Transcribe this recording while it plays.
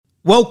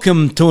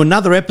Welcome to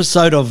another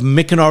episode of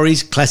Mick and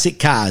Ori's Classic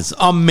Cars.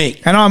 I'm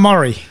Mick. And I'm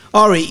Ori.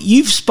 Ori,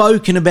 you've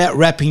spoken about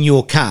wrapping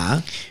your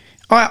car.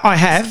 I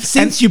have.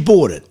 Since you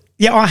bought it.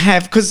 Yeah, I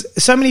have, because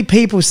so many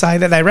people say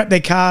that they wrap their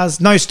cars,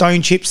 no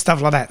stone chips,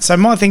 stuff like that. So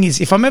my thing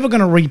is, if I'm ever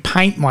going to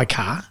repaint my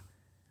car,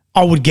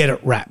 I would get it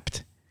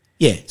wrapped.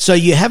 Yeah, so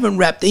you haven't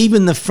wrapped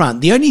even the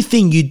front. The only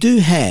thing you do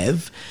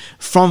have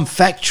from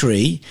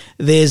factory,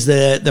 there's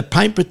the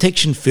paint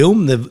protection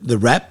film, the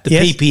wrap, the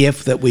Yes.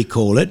 PPF that we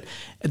call it,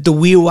 the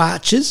wheel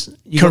arches.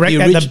 Correct,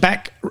 at the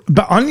back.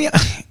 But only,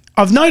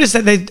 I've noticed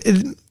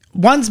that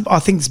one's, I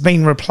think, has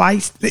been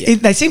replaced. Yeah.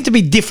 They seem to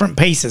be different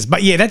pieces.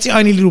 But yeah, that's the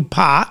only little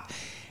part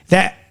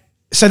that.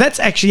 So that's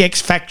actually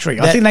ex-factory.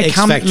 I think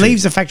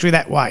leaves the factory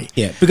that way.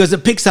 Yeah, because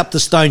it picks up the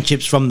stone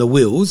chips from the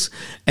wheels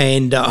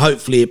and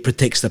hopefully it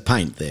protects the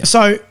paint there.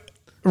 So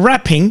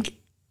wrapping,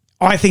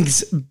 I think,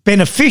 is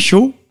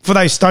beneficial for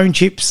those stone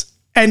chips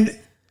and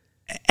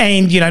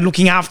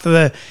looking after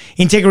the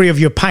integrity of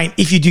your paint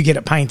if you do get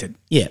it painted.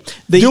 Yeah.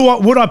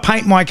 Would I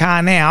paint my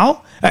car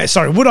now?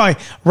 Would I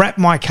wrap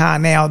my car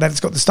now that it's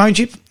got the stone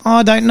chip?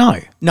 I don't know.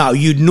 No,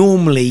 you'd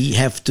normally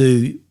have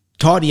to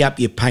tidy up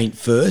your paint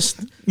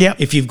first. Yep.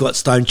 If you've got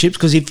stone chips,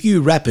 because if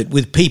you wrap it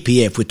with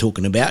PPF, we're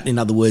talking about, in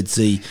other words,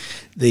 the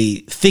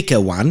thicker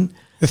one,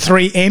 the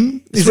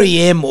 3M,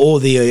 3M or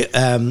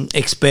the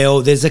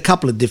Expel. There's a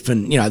couple of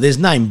different, there's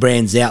name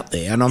brands out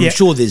there, and I'm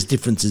sure there's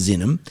differences in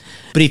them.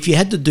 But if you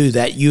had to do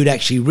that, you'd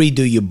actually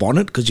redo your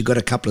bonnet because you've got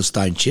a couple of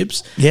stone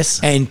chips.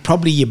 Yes, and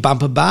probably your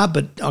bumper bar.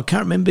 But I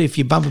can't remember if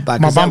your bumper bar.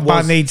 My bumper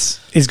bar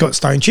has got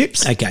stone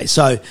chips. Okay,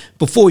 so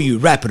before you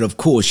wrap it, of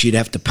course, you'd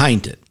have to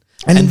paint it.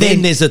 And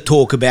then there's a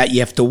talk about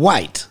you have to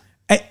wait.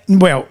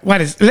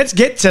 Let's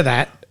get to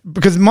that,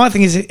 because my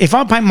thing is, if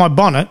I paint my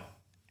bonnet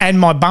and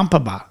my bumper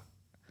bar,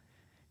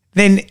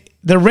 then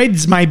the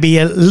reds may be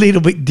a little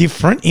bit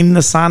different in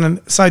the sun.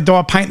 And so do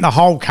I paint the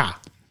whole car?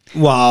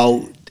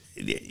 Well,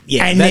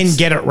 yeah. And then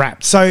get it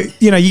wrapped. So,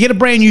 you get a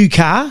brand new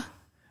car.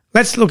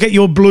 Let's look at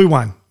your blue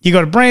one. You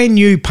got a brand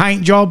new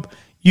paint job.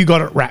 You got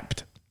it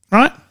wrapped,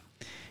 right?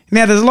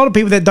 Now, there's a lot of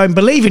people that don't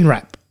believe in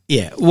wrap.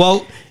 Yeah,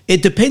 well,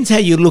 it depends how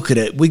you look at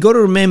it. We got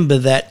to remember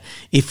that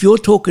if you're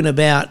talking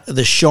about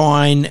the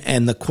shine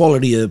and the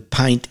quality of the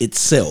paint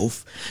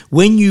itself,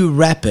 when you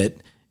wrap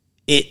it,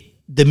 it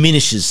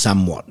diminishes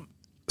somewhat.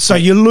 So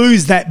you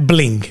lose that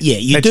bling. Yeah,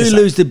 you do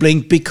lose the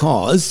bling,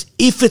 because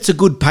if it's a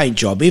good paint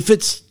job, if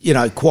it's,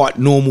 quite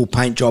normal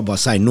paint job, I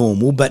say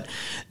normal, but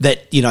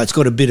that, it's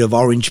got a bit of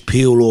orange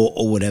peel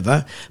or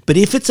whatever. But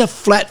if it's a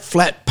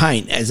flat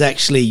paint has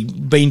actually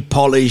been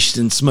polished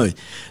and smooth,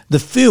 the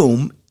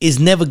film is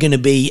never going to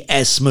be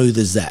as smooth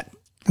as that.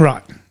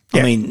 Right.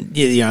 I mean,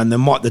 and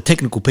the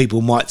technical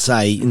people might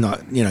say,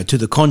 to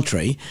the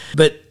contrary,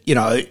 but,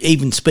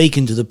 even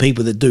speaking to the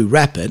people that do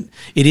wrap it,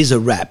 it is a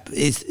wrap.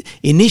 It's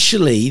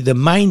initially, the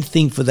main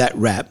thing for that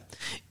wrap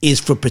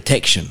is for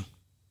protection,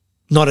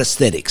 not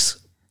aesthetics.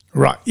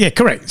 Right. Yeah,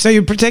 correct. So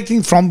you're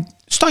protecting from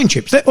stone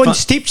chips, or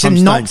stips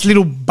and knots,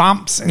 little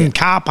bumps and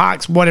car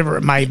parks, whatever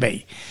it may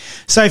be.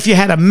 So if you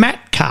had a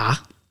matte car,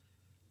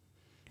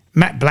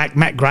 matte black,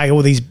 matte grey,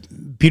 all these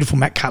beautiful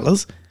matte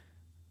colours,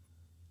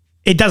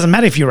 it doesn't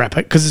matter if you wrap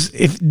it, because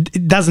if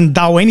it doesn't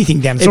dull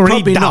anything down. It's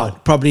already dull.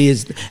 Probably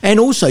is. And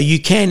also, you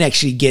can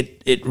actually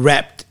get it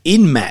wrapped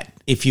in matte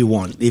if you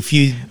want.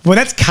 Well,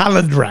 that's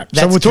coloured wrap.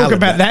 So we'll talk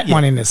about that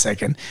one in a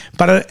second.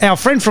 But our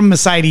friend from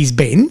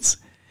Mercedes-Benz,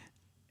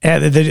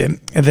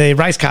 the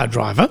race car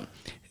driver,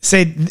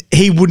 said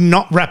he would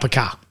not wrap a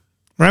car.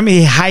 Remember,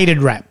 he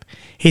hated wrap.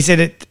 He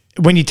said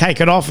when you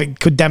take it off,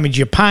 it could damage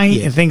your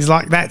paint and things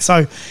like that.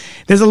 So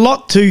there's a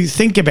lot to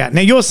think about.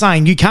 Now, you're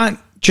saying you can't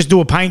just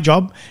do a paint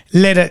job,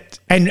 let it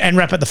and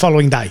wrap it the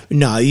following day.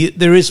 No,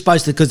 there is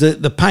supposed to, because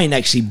the paint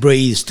actually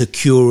breathes to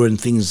cure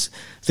and things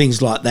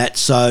like that.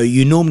 So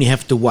you normally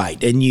have to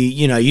wait, and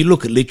you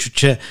look at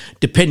literature,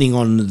 depending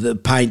on the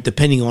paint,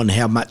 depending on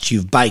how much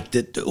you've baked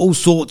it, all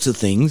sorts of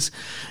things.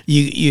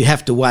 You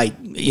have to wait,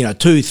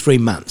 2-3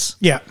 months.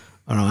 Yeah,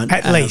 all right,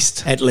 at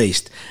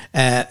least.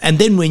 And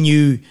then when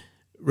you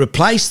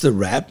replace the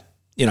wrap,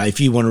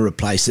 if you want to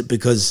replace it,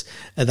 because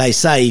they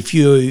say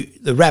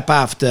the wrap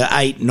after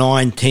 8,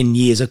 9, 10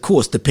 years, of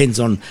course, depends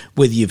on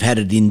whether you've had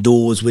it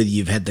indoors, whether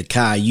you've had the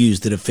car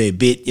used it a fair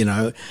bit,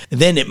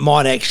 then it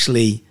might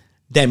actually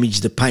damage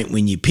the paint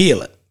when you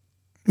peel it.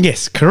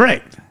 Yes,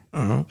 correct.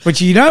 Uh-huh.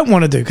 Which you don't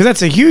want to do, because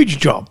that's a huge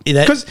job.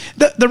 Because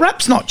the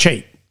wrap's not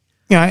cheap.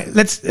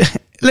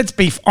 Let's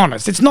be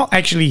honest. It's not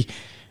actually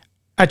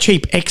a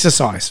cheap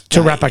exercise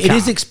to wrap a car. It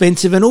is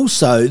expensive, and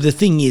also the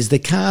thing is the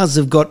cars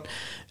have got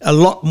a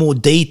lot more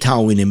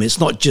detail in them. It's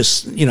not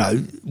just,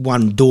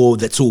 one door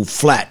that's all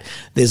flat.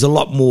 There's a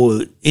lot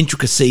more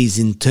intricacies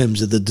in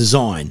terms of the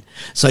design.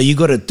 So you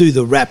got to do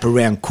the wrap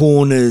around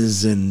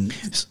corners and...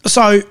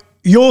 So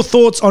your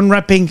thoughts on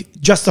wrapping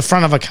just the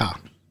front of a car,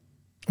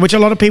 which a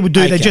lot of people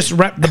do. Okay. They just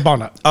wrap the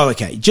bonnet. Oh,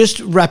 okay.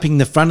 Just wrapping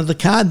the front of the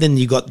car, then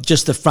you got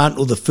just the front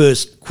or the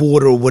first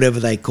quarter or whatever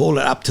they call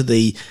it up to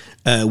the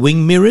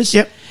wing mirrors.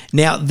 Yep.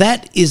 Now,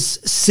 that is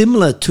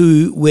similar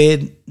to where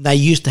they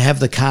used to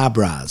have the car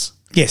bras.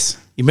 Yes.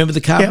 You remember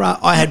the carburetor?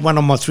 I had one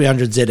on my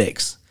 300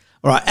 ZX.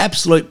 All right,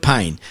 absolute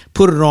pain.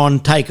 Put it on,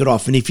 take it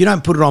off. And if you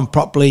don't put it on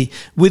properly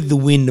with the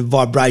wind and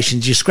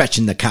vibrations, you're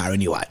scratching the car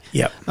anyway.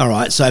 Yep. All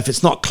right, so if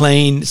it's not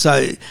clean,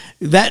 so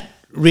that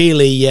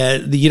really,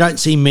 you don't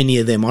see many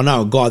of them. I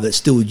know a guy that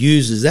still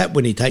uses that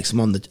when he takes them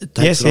on the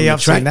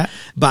I've track. seen that.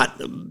 But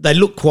they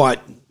look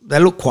quite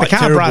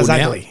terrible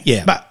now. Ugly.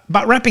 Yeah.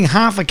 But wrapping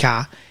half a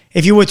car,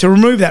 if you were to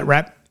remove that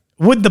wrap,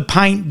 would the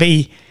paint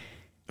be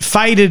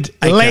faded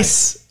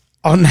less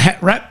on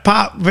that wrap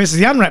part versus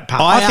the unwrapped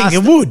part? I think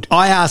it would.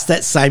 I asked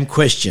that same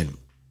question.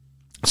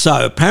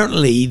 So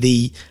apparently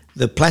the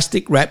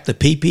plastic wrap, the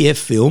PPF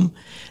film,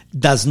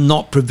 does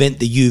not prevent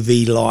the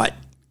UV light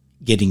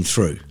getting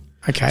through.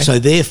 Okay. So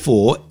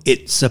therefore,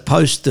 it's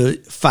supposed to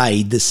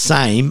fade the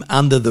same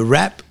under the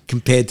wrap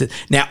compared to...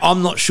 Now,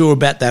 I'm not sure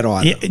about that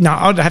either. Yeah, no,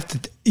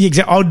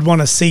 I'd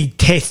want to see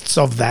tests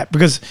of that,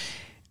 because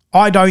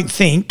I don't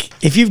think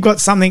if you've got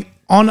something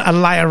on a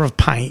layer of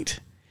paint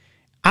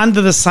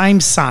under the same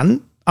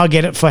sun, I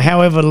get it for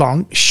however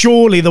long,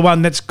 surely the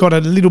one that's got a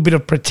little bit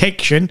of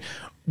protection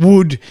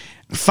would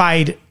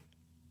fade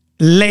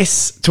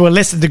less to a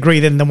lesser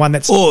degree than the one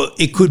that's... Or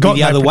it could be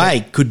the other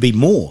way. Could be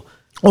more.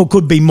 Or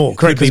could be more,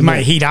 correct, because it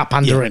may heat up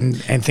under it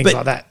and things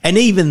like that. And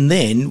even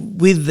then,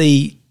 with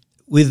the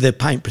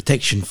paint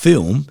protection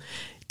film,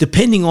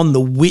 depending on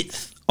the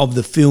width of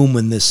the film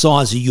and the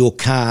size of your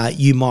car,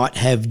 you might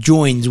have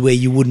joins where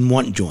you wouldn't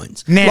want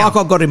joins. Now, like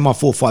I got in my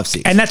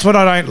 456. And that's what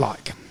I don't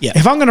like. Yeah.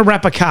 If I'm going to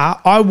wrap a car,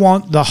 I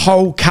want the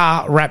whole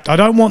car wrapped. I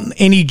don't want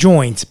any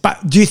joints.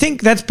 But do you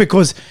think that's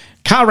because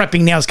car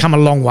wrapping now has come a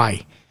long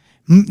way?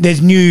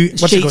 There's new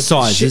sheet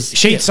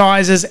sizes,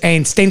 sizes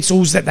and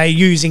stencils that they're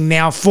using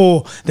now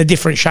for the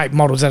different shape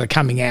models that are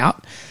coming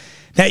out,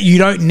 that you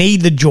don't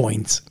need the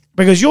joins.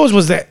 Because yours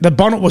was that the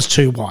bonnet was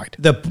too wide.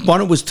 The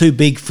bonnet was too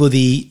big for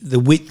the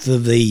width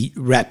of the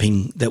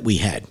wrapping that we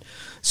had.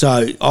 So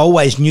I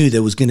always knew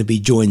there was going to be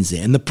joins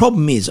there. And the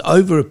problem is,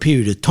 over a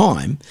period of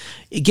time,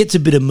 it gets a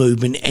bit of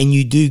movement and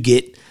you do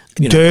get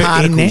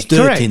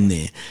dirt in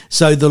there.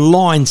 So the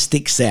line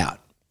sticks out.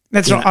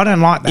 That's right. I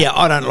don't like that. Yeah,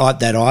 I don't like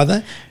that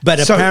either.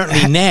 But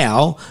apparently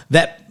now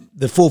that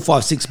the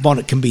 456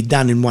 bonnet can be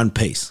done in one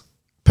piece.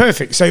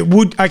 Perfect. So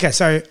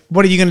so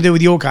what are you going to do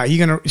with your car?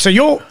 So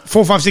your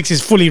 456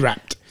 is fully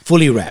wrapped.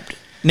 Fully wrapped.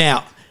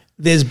 Now,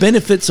 there's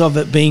benefits of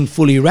it being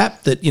fully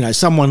wrapped that,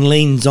 someone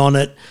leans on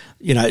it,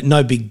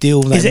 no big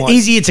deal. Is it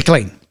easier to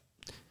clean?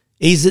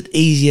 Is it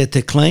easier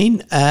to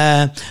clean?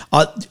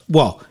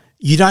 Well,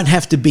 you don't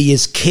have to be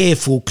as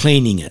careful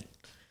cleaning it,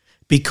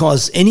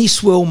 because any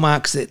swirl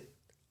marks that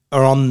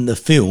are on the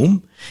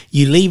film,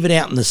 you leave it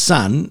out in the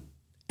sun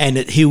and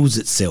it heals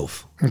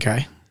itself.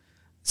 Okay.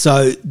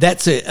 So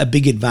that's a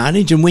big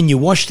advantage. And when you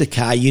wash the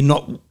car, you're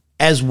not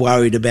as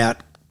worried about,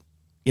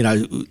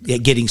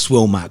 getting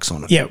swirl marks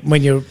on it. Yeah,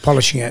 when you're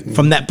polishing it.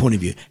 From that point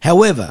of view.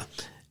 However,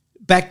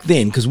 back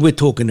then, because we're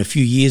talking a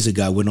few years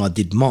ago when I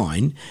did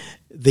mine,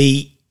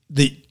 the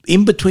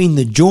in between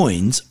the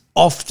joins,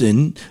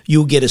 often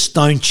you'll get a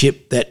stone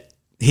chip that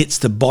hits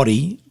the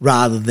body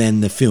rather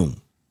than the film.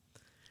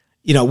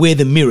 Where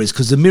the mirrors,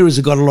 because the mirrors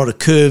have got a lot of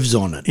curves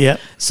on it. Yeah.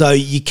 So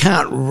you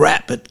can't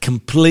wrap it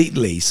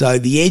completely. So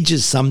the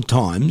edges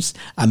sometimes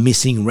are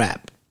missing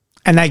wrap.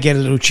 And they get a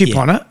little chip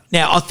on it.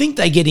 Now, I think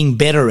they're getting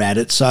better at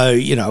it. So,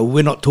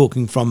 we're not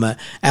talking from an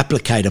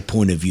applicator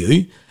point of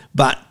view,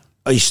 but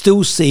I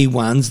still see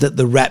ones that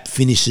the wrap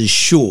finishes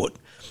short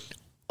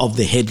of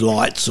the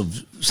headlights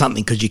of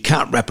something, because you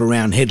can't wrap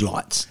around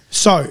headlights.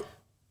 So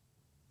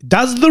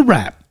does the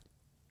wrap,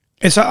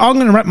 and so I'm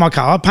going to wrap my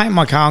car, I'll paint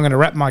my car, I'm going to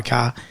wrap my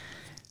car.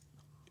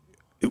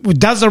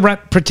 Does the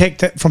wrap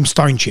protect it from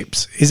stone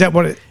chips? Is that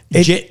what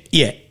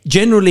yeah,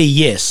 generally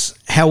yes.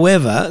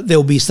 However,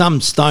 there'll be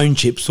some stone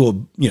chips or,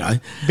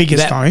 bigger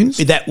stones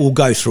that will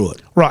go through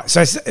it. Right,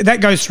 so that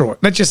goes through it.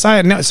 Let's just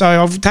say, so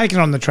I've taken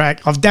it on the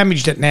track, I've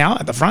damaged it now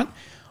at the front.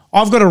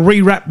 I've got to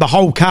rewrap the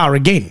whole car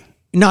again.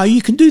 No,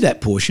 you can do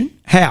that portion.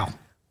 How?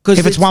 Because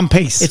if it's one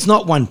piece. It's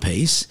not one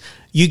piece.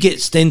 You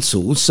get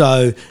stencils,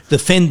 so the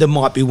fender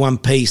might be one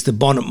piece, the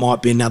bonnet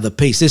might be another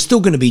piece. There's still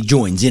going to be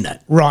joins in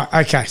it. Right,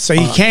 okay. So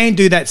you can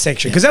do that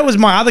section. Because that was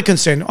my other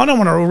concern. I don't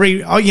want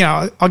to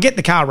I'll get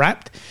the car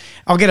wrapped.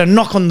 I'll get a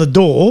knock on the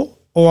door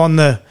or on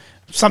the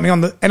something on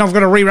the, and I've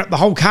got to rewrap the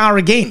whole car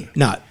again.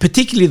 No,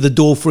 particularly the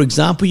door, for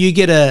example. You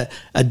get a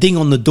ding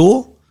on the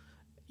door,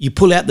 you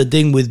pull out the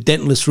ding with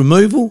dentless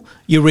removal,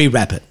 you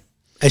rewrap it.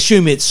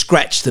 Assume it's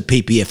scratched the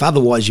PPF.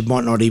 Otherwise, you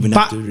might not even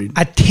have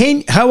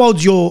to. How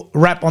old's your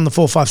wrap on the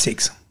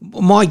 456?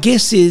 My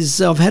guess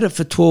is I've had it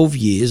for 12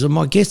 years, and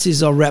my guess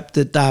is I wrapped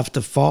it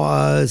after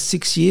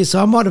 6 years.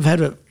 So I might have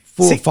had it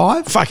 4 or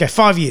 5. Okay,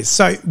 5 years.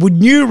 So would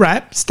new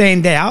wrap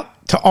stand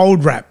out to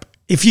old wrap?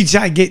 If you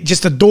say get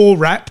just a door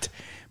wrapped,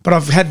 but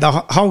I've had the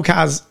whole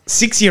car's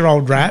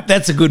 6-year-old wrap.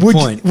 That's a good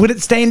point. Would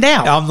it stand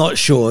out? I'm not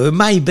sure. It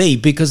may be,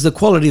 because the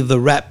quality of the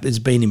wrap has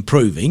been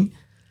improving.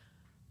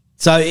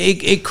 So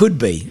it could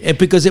be,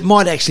 because it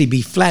might actually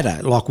be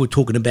flatter, like we're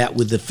talking about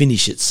with the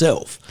finish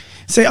itself.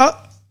 See, I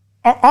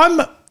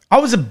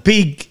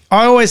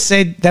always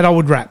said that I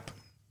would wrap,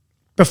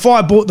 Before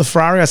I bought the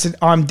Ferrari, I said,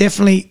 I'm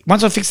definitely,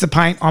 once I fix the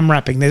paint, I'm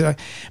wrapping.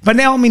 But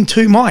now I'm in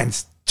two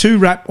minds, to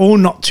wrap or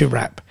not to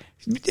wrap.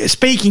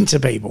 Speaking to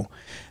people.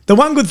 The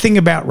one good thing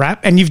about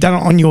wrap, and you've done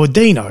it on your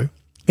Dino,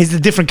 is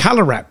the different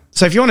colour wrap.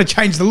 So if you want to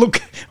change the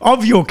look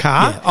of your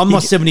car. Yeah, on my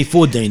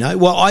 74 Dino,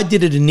 well, I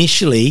did it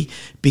initially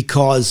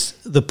because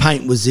the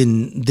paint was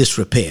in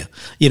disrepair.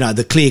 You know,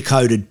 the clear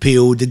coated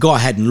peeled, the guy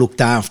hadn't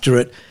looked after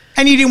it.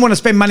 And you didn't want to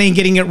spend money in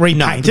getting it repainted?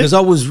 No, because I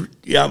was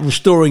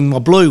restoring my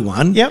blue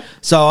one. Yep.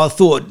 So I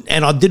thought,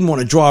 and I didn't want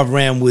to drive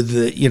around with,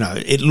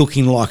 it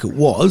looking like it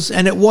was.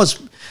 And it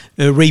was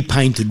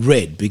repainted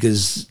red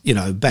because,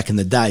 back in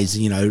the days,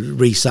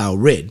 resale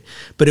red.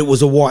 But it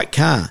was a white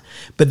car.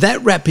 But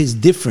that wrap is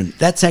different.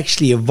 That's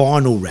actually a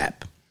vinyl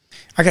wrap.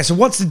 Okay, so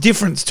what's the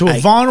difference to a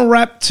vinyl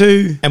wrap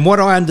to... And what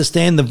I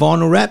understand, the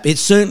vinyl wrap,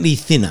 it's certainly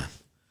thinner.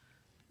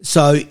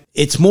 So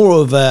it's more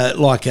of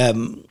like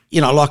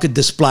a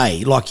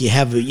display, like you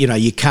have,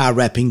 your car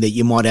wrapping that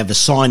you might have a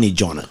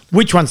signage on it.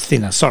 Which one's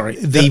thinner? Sorry.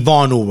 The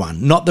vinyl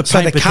one, not the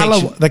paint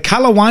protection. The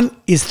colour one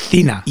is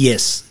thinner.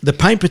 Yes. The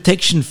paint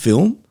protection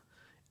film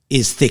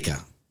is thicker.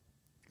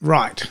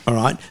 Right. All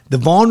right. The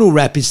vinyl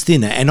wrap is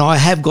thinner, and I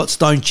have got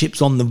stone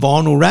chips on the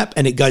vinyl wrap,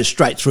 and it goes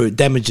straight through. It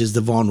damages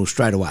the vinyl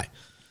straight away.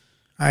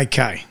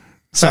 Okay.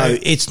 So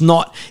it's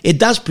not, it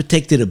does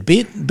protect it a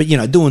bit, but,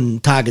 doing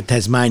Target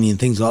Tasmania and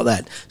things like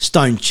that,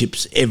 stone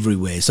chips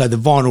everywhere. So the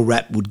vinyl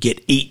wrap would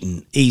get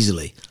eaten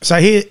easily. So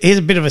here's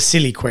a bit of a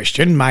silly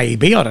question,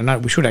 maybe. I don't know.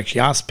 We should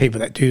actually ask people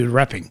that do the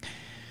wrapping.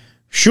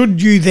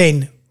 Should you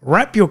then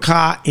wrap your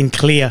car in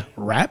clear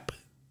wrap,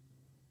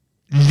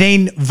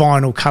 then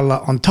vinyl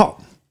colour on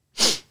top?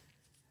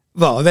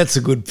 Well, that's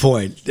a good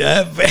point.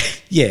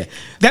 Yeah.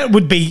 That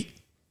would be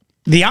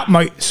the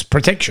utmost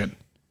protection.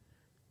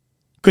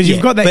 Because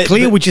you've got that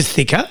clear, which is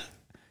thicker.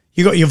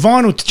 You've got your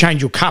vinyl to change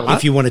your colour.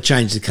 If you want to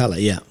change the colour,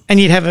 yeah. And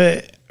you'd have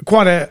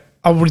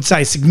I would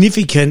say,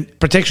 significant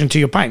protection to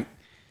your paint.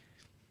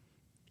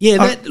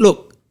 Yeah,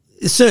 look,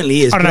 it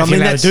certainly is. I don't know if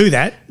you're allowed to do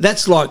that.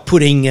 That's like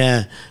putting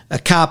a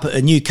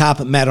new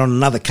carpet mat on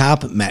another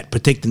carpet mat,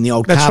 protecting the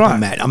old carpet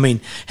mat. I mean,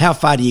 how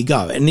far do you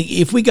go? And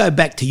if we go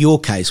back to your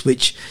case,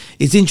 which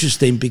is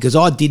interesting because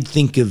I did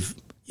think of,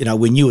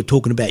 when you were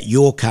talking about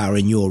your car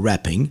and your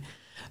wrapping,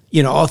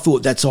 I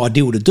thought that's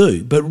ideal to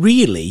do. But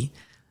really,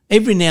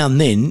 every now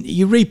and then,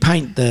 you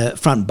repaint the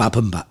front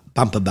bumper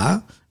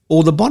bar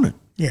or the bonnet.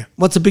 Yeah.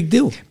 What's the big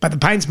deal? But the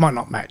paints might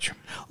not match.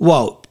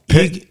 Well,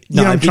 you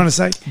know what I'm trying to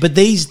say? But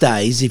these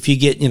days, if you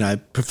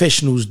get,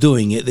 professionals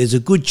doing it, there's a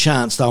good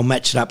chance they'll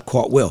match it up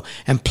quite well.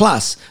 And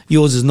plus,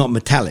 yours is not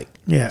metallic.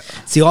 Yeah.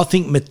 See, I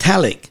think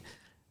metallic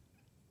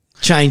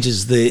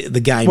changes the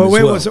game well, as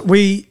where well. was it?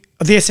 The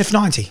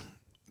SF90.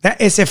 That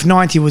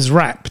SF90 was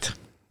wrapped.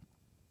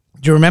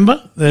 Do you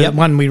remember the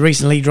one we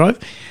recently drove?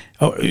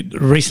 Or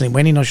recently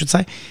went in, I should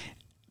say.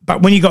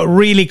 But when you got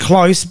really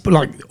close,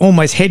 like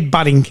almost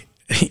head-butting,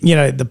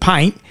 the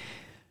paint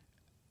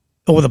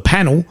or the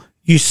panel,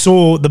 you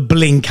saw the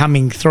bling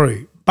coming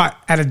through. But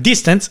at a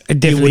distance, it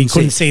definitely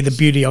couldn't see the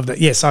beauty of that.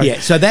 Yeah,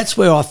 so that's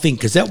where I think,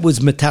 because that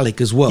was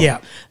metallic as well.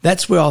 Yeah.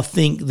 That's where I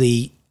think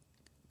the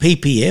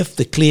PPF,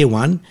 the clear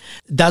one,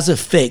 does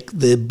affect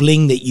the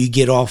bling that you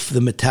get off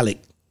the metallic.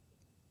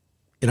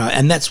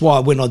 And that's why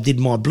when I did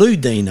my blue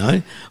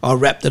Dino, I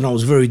wrapped and I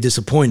was very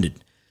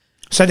disappointed.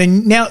 So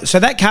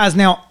that car's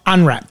now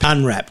unwrapped.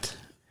 Unwrapped.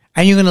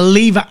 And you're going to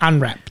leave it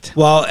unwrapped.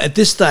 Well, at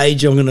this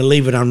stage, I'm going to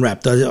leave it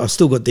unwrapped. I've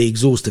still got the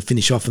exhaust to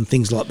finish off and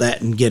things like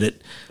that and get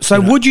it. So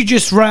would you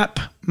just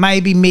wrap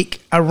maybe, Mick,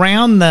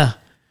 around the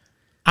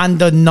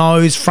under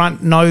nose,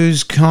 front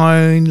nose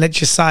cone, let's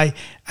just say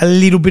a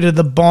little bit of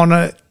the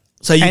bonnet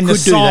so you and could the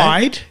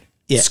side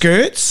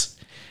skirts,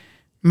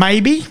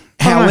 maybe?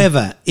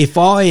 However, if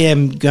I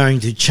am going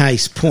to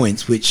chase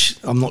points, which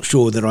I'm not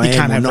sure that I am,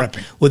 can't have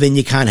wrapping. Well, then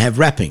you can't have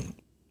wrapping.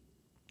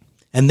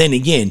 And then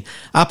again,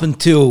 up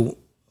until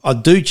I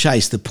do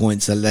chase the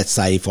points, so let's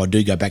say if I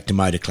do go back to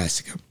Motor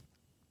Classica,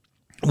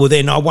 well,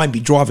 then I won't be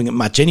driving it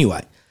much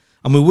anyway.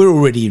 I mean, we're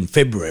already in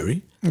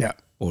February. Yeah.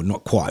 Or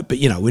not quite, but,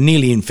 we're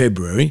nearly in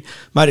February.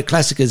 Motor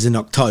Classica's in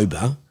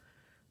October.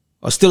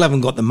 I still haven't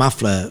got the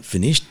muffler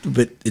finished,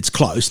 but it's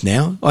close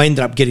now. I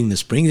ended up getting the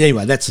springs.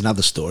 Anyway, that's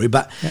another story.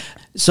 But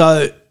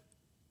so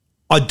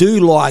I do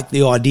like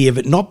the idea of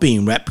it not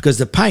being wrapped because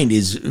the paint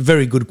is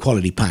very good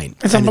quality paint.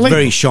 It's unbelievable. It's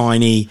very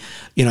shiny,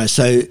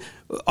 so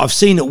I've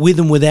seen it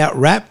with and without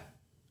wrap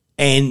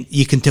and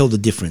you can tell the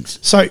difference.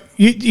 So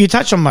you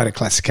touched on Motor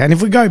Classica, and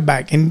if we go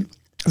back and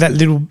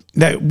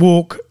that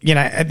walk,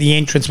 at the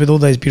entrance with all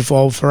those beautiful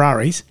old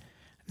Ferraris,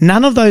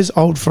 none of those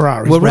old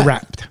Ferraris were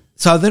wrapped.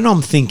 So then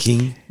I'm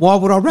thinking, why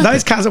would I wrap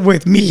those cars are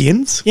worth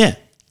millions. Yeah.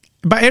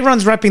 But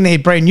everyone's wrapping their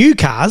brand new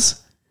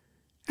cars.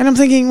 And I'm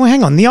thinking, well,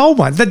 hang on, the old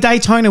ones, the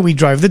Daytona we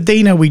drove, the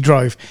Dino we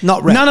drove,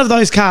 not wrapped. None of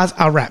those cars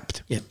are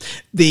wrapped. Yeah.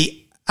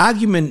 The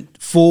argument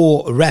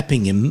for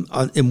wrapping them,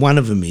 in one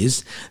of them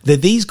is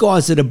that these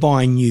guys that are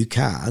buying new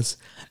cars,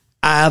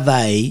 are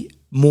they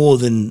more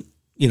than,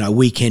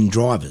 weekend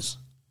drivers?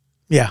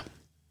 Yeah.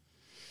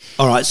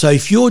 All right. So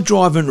if you're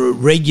driving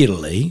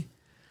regularly,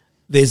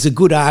 there's a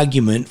good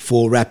argument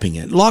for wrapping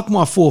it. Like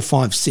my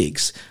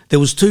 456, there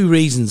was 2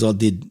 reasons I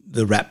did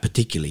the wrap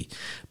particularly,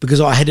 because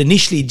I had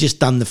initially just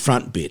done the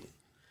front bit,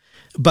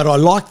 but I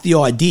liked the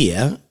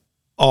idea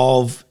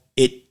of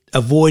it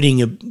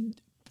avoiding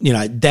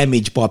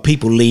damage by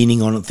people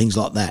leaning on it, things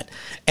like that.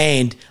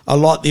 And I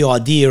like the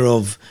idea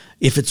of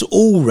if it's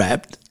all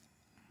wrapped,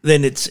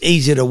 then it's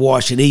easier to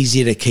wash and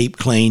easier to keep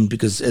clean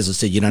because, as I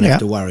said, you don't have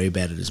to worry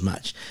about it as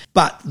much.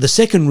 But the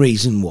second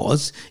reason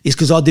is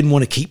because I didn't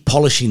want to keep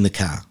polishing the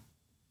car.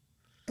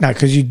 No,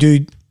 because you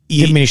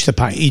diminish the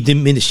paint. You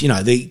diminish,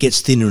 it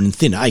gets thinner and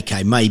thinner.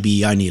 Okay,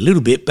 maybe only a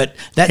little bit, but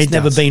that's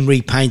never been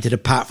repainted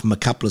apart from a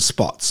couple of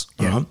spots,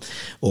 right?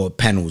 Or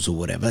panels or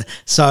whatever.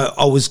 So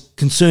I was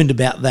concerned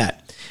about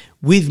that.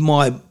 With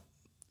the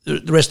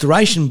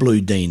Restoration Blue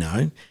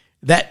Dino,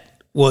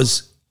 that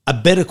was a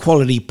better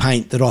quality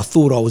paint that I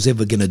thought I was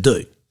ever going to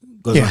do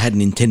because I hadn't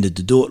intended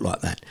to do it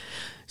like that.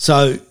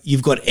 So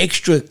you've got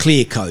extra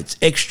clear coats,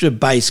 extra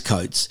base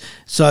coats.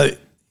 So,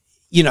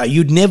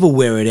 you'd never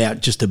wear it out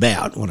just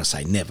about, when I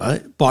say never,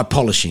 by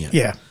polishing it.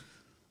 Yeah.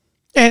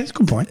 Yeah, it's a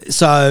good point.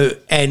 So,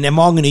 and am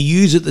I going to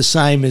use it the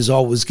same as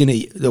I was going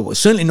to, well,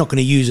 certainly not going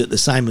to use it the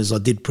same as I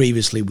did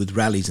previously with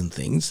rallies and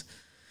things.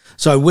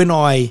 So when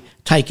I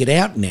take it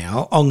out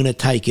now, I'm going to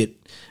take it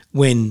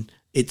when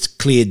it's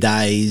clear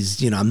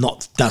days,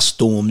 not dust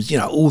storms,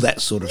 all that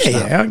sort of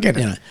stuff. Yeah, I get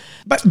it.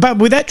 But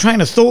with that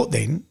train of thought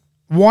then,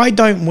 why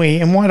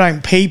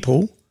don't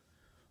people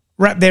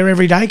wrap their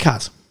everyday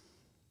cars?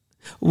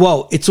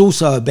 Well, it's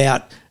also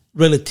about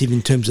relative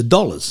in terms of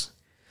dollars.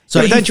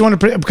 So don't you want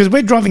to, because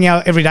we're driving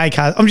our everyday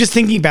cars. I'm just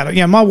thinking about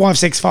it. My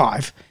wife's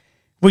X5,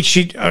 which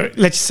she,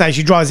 let's say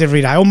she drives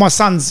every day, or my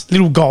son's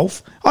little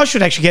Golf, I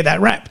should actually get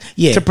that wrapped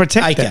to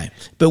protect it.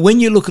 But when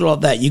you look at it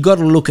like that, you got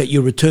to look at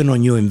your return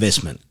on your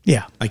investment.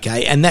 Yeah.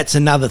 Okay. And that's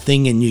another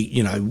thing.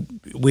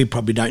 And we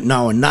probably don't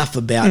know enough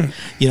about,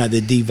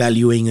 the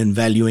devaluing and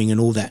valuing and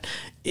all that.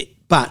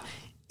 But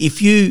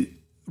if you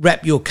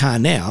wrap your car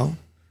now,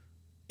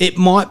 it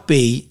might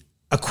be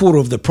a quarter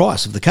of the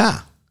price of the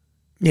car.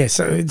 Yeah.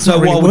 So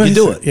why would you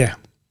do it? Yeah.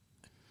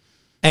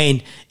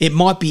 And it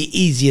might be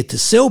easier to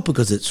sell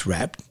because it's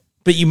wrapped,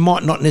 but you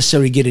might not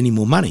necessarily get any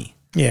more money.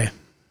 Yeah.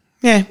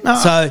 Yeah.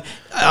 So,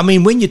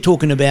 when we're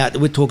talking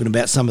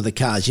about some of the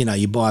cars,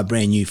 you buy a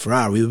brand new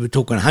Ferrari, we're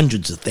talking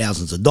hundreds of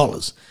thousands of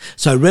dollars.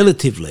 So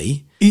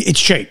relatively, it's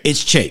cheap.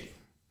 It's cheap.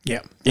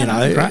 Yeah.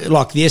 Right.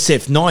 Like the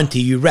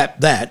SF90, you wrap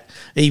that,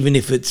 even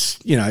if it's,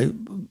 we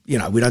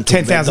don't talk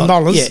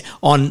 $10,000. Yeah.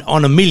 On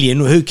 $1 million,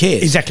 who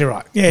cares? Exactly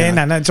right. Yeah.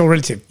 No, it's all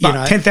relative.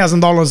 But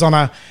 $10,000 on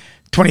a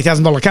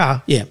 $20,000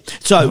 car. Yeah.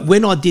 So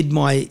when I did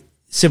my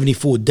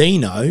 74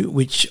 Dino,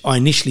 which I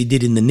initially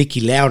did in the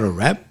Niki Lauda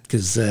wrap,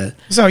 because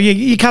so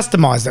you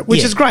customised it,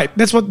 which is great.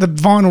 That's what the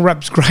vinyl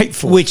wrap's great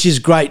for. Which is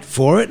great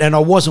for it, and I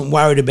wasn't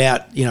worried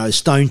about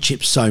stone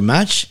chips so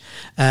much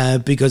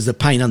because the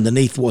paint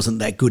underneath wasn't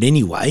that good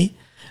anyway.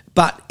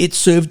 But it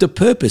served a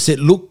purpose. It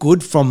looked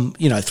good from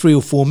 3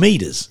 or 4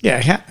 meters.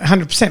 Yeah,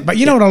 100%. But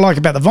you know what I like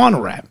about the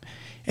vinyl wrap?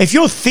 If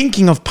you're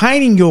thinking of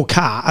painting your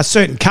car a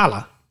certain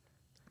colour,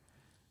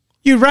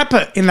 you wrap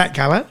it in that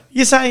colour,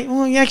 you say,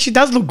 well, it actually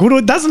does look good or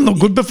it doesn't look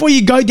good before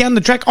you go down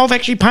the track of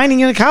actually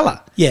painting in a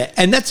colour. Yeah,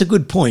 and that's a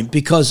good point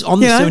because on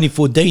the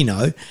 74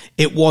 Dino,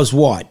 it was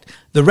white.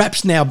 The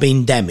wrap's now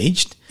been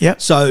damaged. Yeah.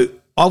 So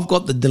I've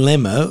got the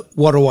dilemma,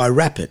 what do I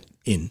wrap it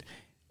in?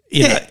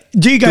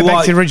 Do you go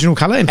back to the original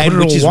colour and put it all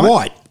which is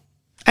white?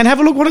 And have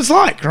a look what it's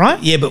like,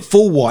 right? Yeah, but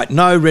full white,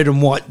 no red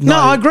and white. No,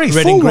 I agree.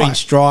 Red full and green white.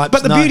 stripes.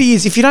 But the beauty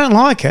is, if you don't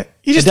like it,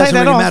 you just take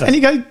that off and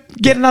you go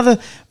get another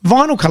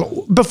vinyl colour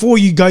before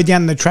you go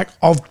down the track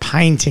of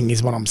painting.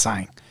 Is what I'm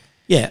saying.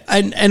 Yeah,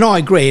 and I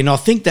agree, and I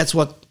think that's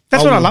what I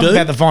love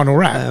about the vinyl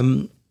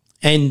wrap.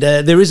 And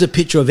there is a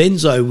picture of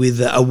Enzo with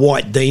a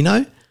white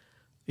Dino.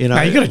 No,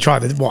 you got to try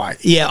the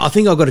white. Yeah, I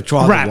think I've got to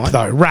try the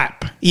white.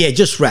 Wrap. Yeah,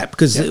 just wrap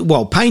because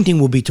painting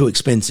will be too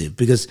expensive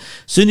because as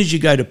soon as you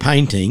go to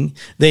painting,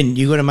 then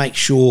you got to make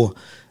sure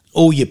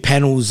all your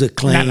panels are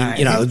clean.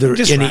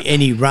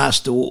 Any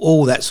rust or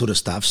all that sort of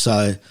stuff.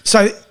 So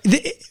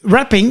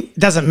wrapping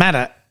doesn't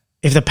matter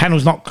if the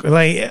panel's not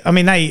clean. I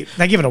mean, they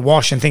give it a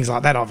wash and things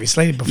like that,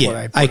 obviously, before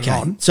they put it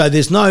on. So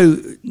there's not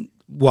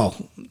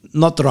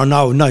that I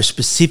know, no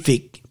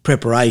specific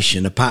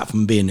preparation apart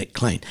from being it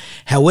clean.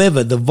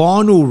 However, the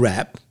vinyl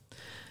wrap,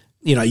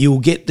 you'll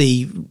get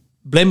the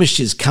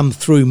blemishes come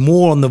through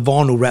more on the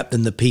vinyl wrap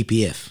than the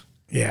PPF.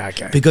 Yeah,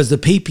 okay. Because the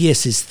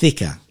PPS is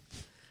thicker,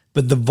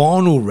 but the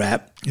vinyl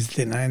wrap is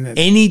thinner.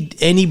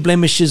 Any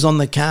blemishes on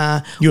the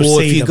car,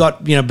 or if you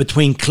got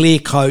between clear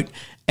coat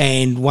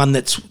and one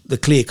that's the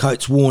clear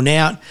coat's worn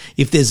out,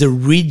 if there's a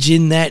ridge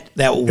in that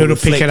will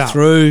reflect pick it up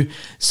through.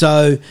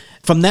 So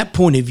from that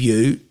point of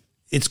view,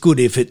 it's good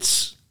if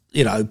it's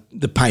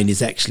the paint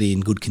is actually in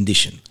good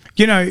condition.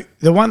 The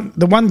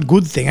one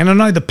good thing, and I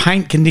know the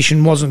paint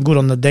condition wasn't good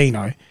on the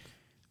Dino.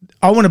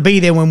 I want to be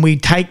there when we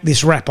take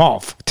this wrap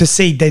off to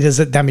see does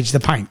it damage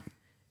the paint.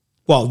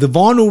 Well, the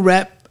vinyl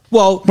wrap.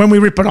 Well, when we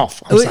rip it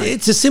off,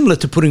 it's similar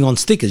to putting on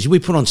stickers. We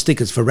put on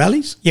stickers for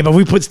rallies. Yeah, but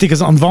we put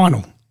stickers on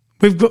vinyl.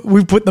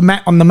 We've put the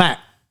mat on the mat.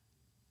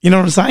 You know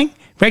what I'm saying?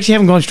 We actually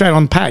haven't gone straight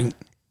on paint.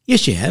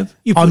 Yes, you have.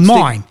 You On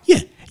mine? Yeah.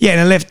 Yeah,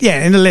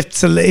 and the left,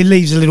 so it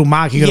leaves a little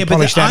mark. You've got to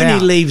polish that out. Yeah, but it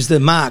only leaves the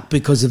mark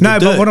because of the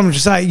dirt. No, but what I'm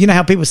just saying, you know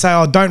how people say,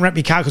 don't wrap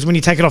your car because when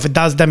you take it off, it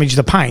does damage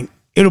the paint.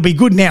 It'll be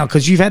good now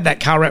because you've had that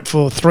car wrapped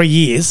for 3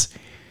 years.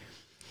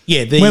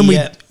 Yeah,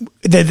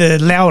 the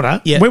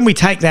louder. Yeah. When we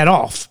take that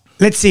off,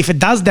 let's see if it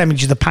does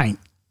damage the paint.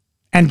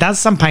 And does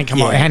some paint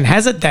come off? And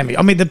has it damaged?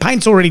 I mean, the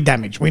paint's already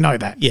damaged. We know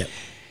that. Yeah.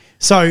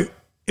 So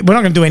we're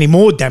not going to do any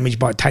more damage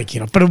by taking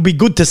it off, but it'll be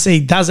good to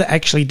see, does it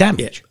actually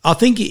damage? Yeah. I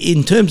think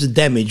in terms of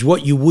damage,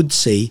 what you would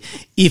see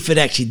if it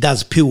actually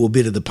does peel a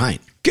bit of the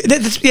paint.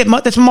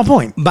 That's my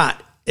point.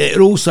 But it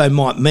also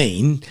might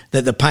mean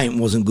that the paint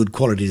wasn't good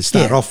quality to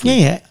start off with.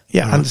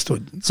 Yeah, right?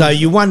 Understood. So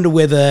you wonder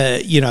whether,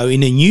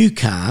 in a new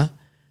car,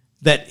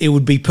 that it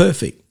would be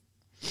perfect.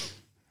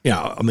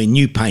 I mean,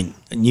 new paint,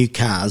 new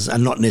cars are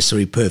not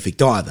necessarily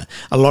perfect either.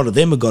 A lot of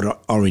them have got an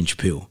orange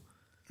peel.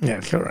 Yeah,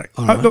 correct.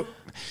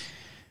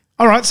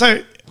 All right,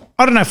 so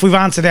I don't know if we've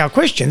answered our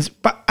questions,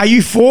 but are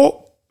you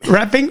for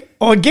wrapping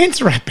or against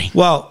wrapping?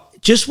 Well,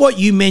 just what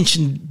you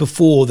mentioned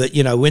before that,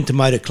 went to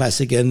Motor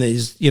Classic and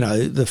there's,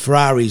 the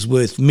Ferrari's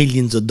worth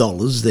millions of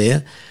dollars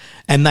there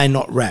and they're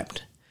not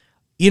wrapped.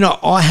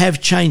 I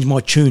have changed my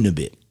tune a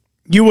bit.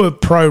 You were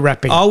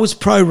pro-wrapping. I was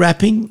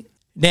pro-wrapping.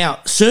 Now,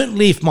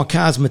 certainly if my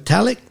car's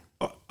metallic,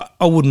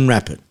 I wouldn't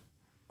wrap it.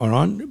 All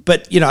right.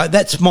 But,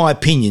 that's my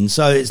opinion.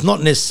 So it's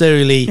not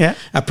necessarily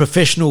a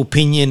professional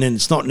opinion and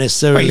it's not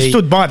necessarily. Well, you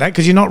stood by that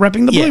because you're not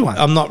wrapping the blue one.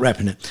 I'm not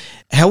wrapping it.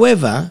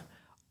 However,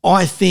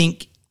 I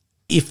think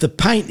if the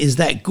paint is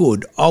that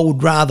good, I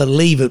would rather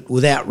leave it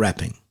without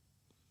wrapping.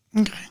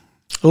 Okay.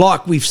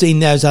 Like we've seen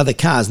those other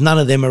cars, none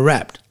of them are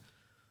wrapped.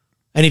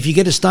 And if you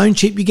get a stone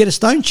chip, you get a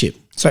stone chip.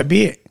 So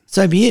be it.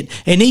 So be it.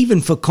 And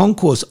even for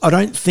concourse, I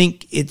don't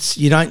think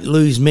you don't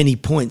lose many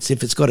points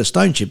if it's got a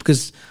stone chip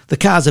because the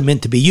cars are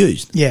meant to be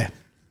used. Yeah.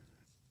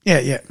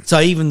 Yeah.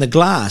 So even the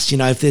glass,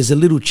 if there's a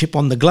little chip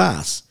on the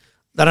glass,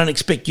 they don't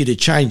expect you to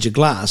change a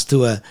glass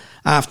to a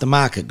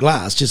aftermarket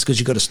glass just because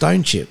you've got a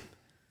stone chip.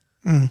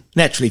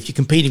 Naturally, if you're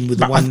competing with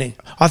the one...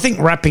 I think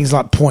wrapping's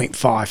like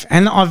 0.5.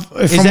 And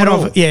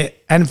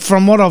and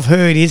from what I've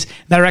heard is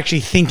they're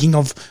actually thinking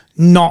of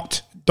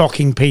not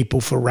docking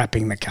people for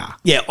wrapping the car.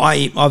 Yeah,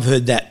 I've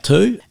heard that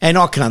too, and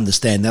I can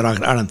understand that. I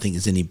don't think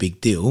it's any big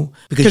deal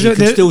because you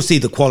can still see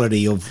the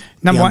quality of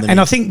number one.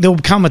 And I think there'll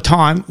come a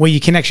time where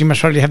you can actually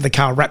much rather have the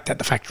car wrapped at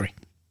the factory.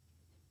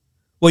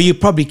 Well, you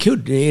probably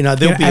could. There'll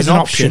be an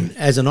option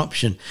as an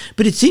option,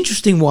 but it's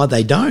interesting why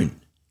they don't.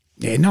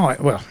 Yeah, no.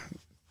 Well,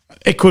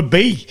 it could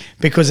be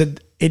because it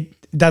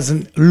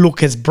doesn't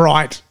look as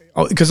bright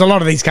because a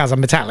lot of these cars are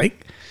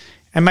metallic,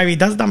 and maybe it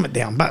does dumb it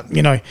down. But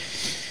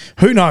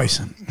who knows?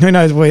 Who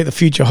knows where the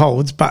future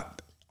holds?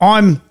 But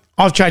I've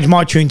changed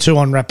my tune too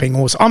on wrapping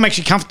also. I'm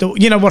actually comfortable.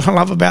 You know what I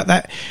love about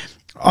that?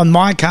 On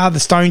my car, the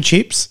stone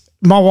chips,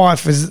 my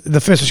wife is the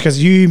first one. She goes,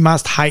 you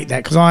must hate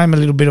that because I am a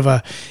little bit of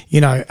a,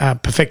 a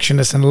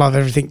perfectionist and love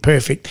everything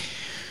perfect.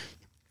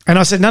 And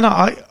I said, no,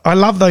 I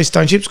love those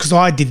stone chips because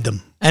I did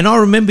them. And I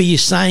remember you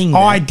saying that.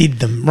 I did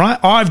them, right?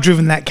 I've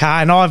driven that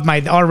car and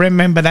I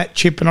remember that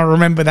chip and I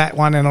remember that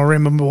one and I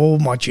remember all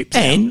my chips.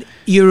 And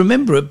you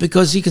remember it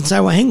because you can say,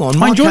 well, hang on,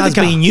 my car's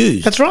being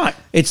used. That's right.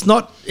 It's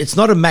not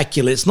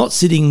immaculate. It's not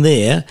sitting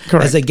there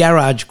Correct. as a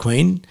garage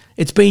queen.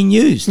 It's being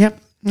used.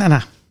 Yep. No.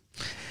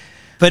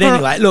 But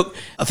anyway, look,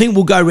 I think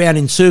we'll go around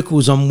in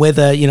circles on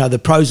whether, the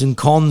pros and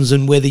cons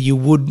and whether you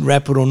would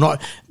wrap it or not.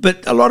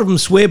 But a lot of them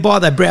swear by,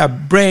 they're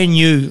brand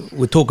new,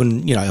 we're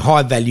talking,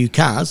 high value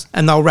cars,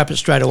 and they'll wrap it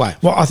straight away.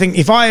 Well, I think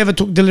if I ever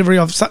took delivery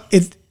of,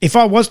 if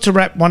I was to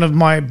wrap one of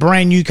my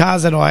brand new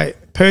cars that I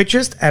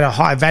purchased at a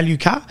high value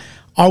car,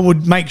 I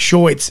would make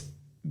sure it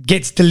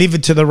gets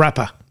delivered to the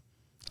wrapper.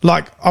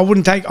 Like, I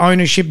wouldn't take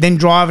ownership, then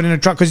drive it in a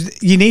truck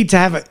because you need to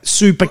have it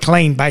super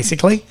clean,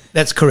 basically.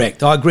 That's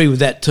correct. I agree with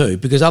that too,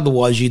 because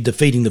otherwise you're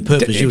defeating the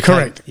purpose.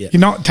 Correct. You're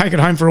not take it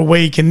home for a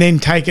week and then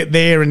take it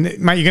there and,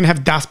 mate, you're going to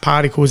have dust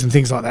particles and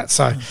things like that.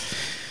 So,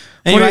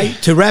 anyway,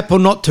 to wrap or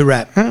not to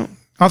wrap?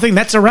 I think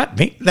that's a wrap,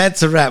 Mick.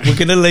 That's a wrap. We're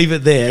going to leave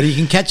it there. You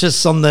can catch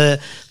us on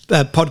the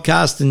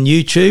podcast and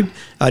YouTube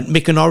at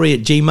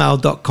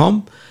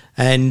mickandori@gmail.com.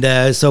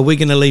 And so we're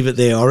going to leave it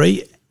there,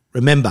 Ori.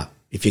 Remember,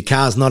 if your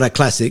car's not a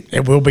classic,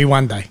 it will be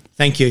one day.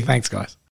 Thank you. Thanks, guys.